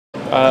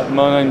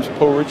My name's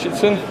Paul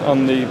Richardson.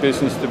 I'm the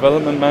Business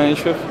Development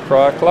Manager for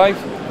Priorclave.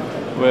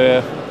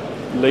 We're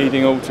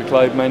leading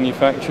autoclave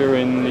manufacturer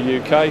in the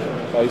UK,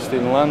 based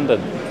in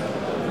London.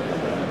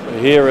 We're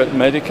here at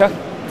Medica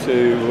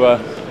to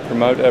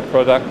promote our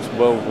products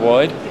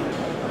worldwide.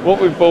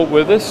 What we've brought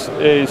with us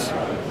is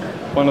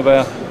one of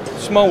our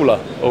smaller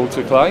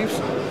autoclaves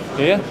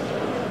here.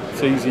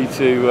 It's easy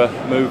to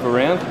move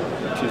around,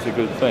 which is a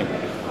good thing.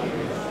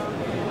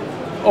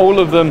 All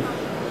of them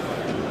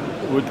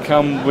would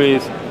come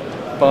with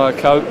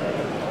Biocoat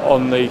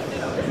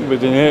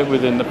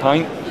within the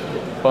paint.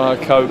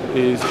 Biocoat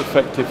is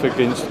effective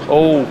against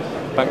all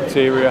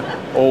bacteria,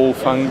 all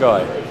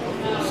fungi.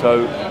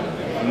 So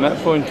from that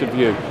point of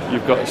view,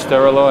 you've got a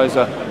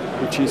steriliser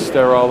which is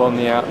sterile on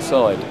the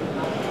outside.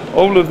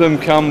 All of them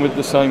come with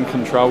the same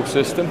control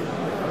system.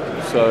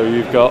 So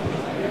you've got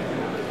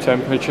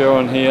temperature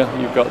on here,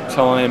 you've got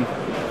time,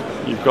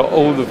 you've got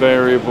all the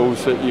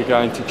variables that you're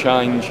going to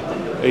change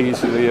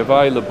easily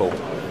available.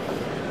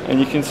 And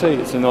you can see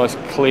it's a nice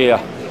clear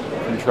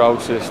control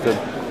system.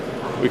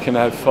 We can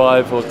have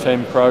 5 or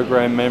 10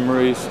 program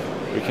memories,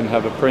 we can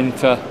have a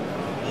printer,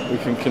 we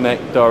can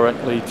connect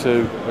directly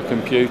to a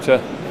computer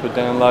for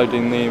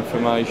downloading the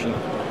information.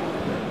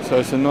 So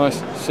it's a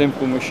nice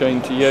simple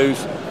machine to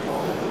use.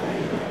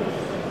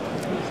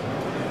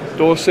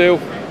 Door seal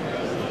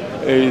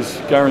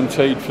is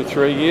guaranteed for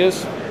 3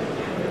 years.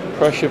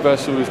 Pressure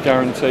vessel is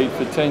guaranteed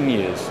for 10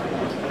 years.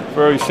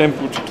 Very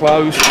simple to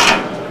close.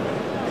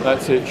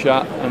 That's it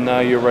shut, and now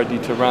you're ready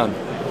to run.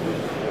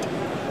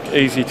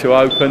 Easy to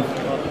open.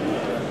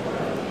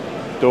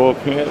 Door.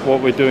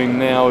 What we're doing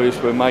now is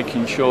we're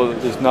making sure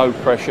that there's no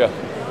pressure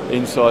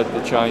inside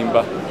the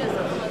chamber,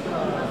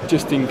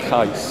 just in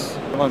case.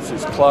 Once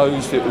it's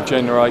closed, it will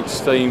generate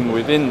steam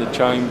within the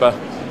chamber,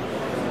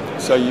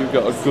 so you've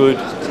got a good,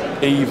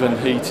 even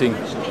heating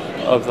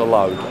of the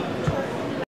load.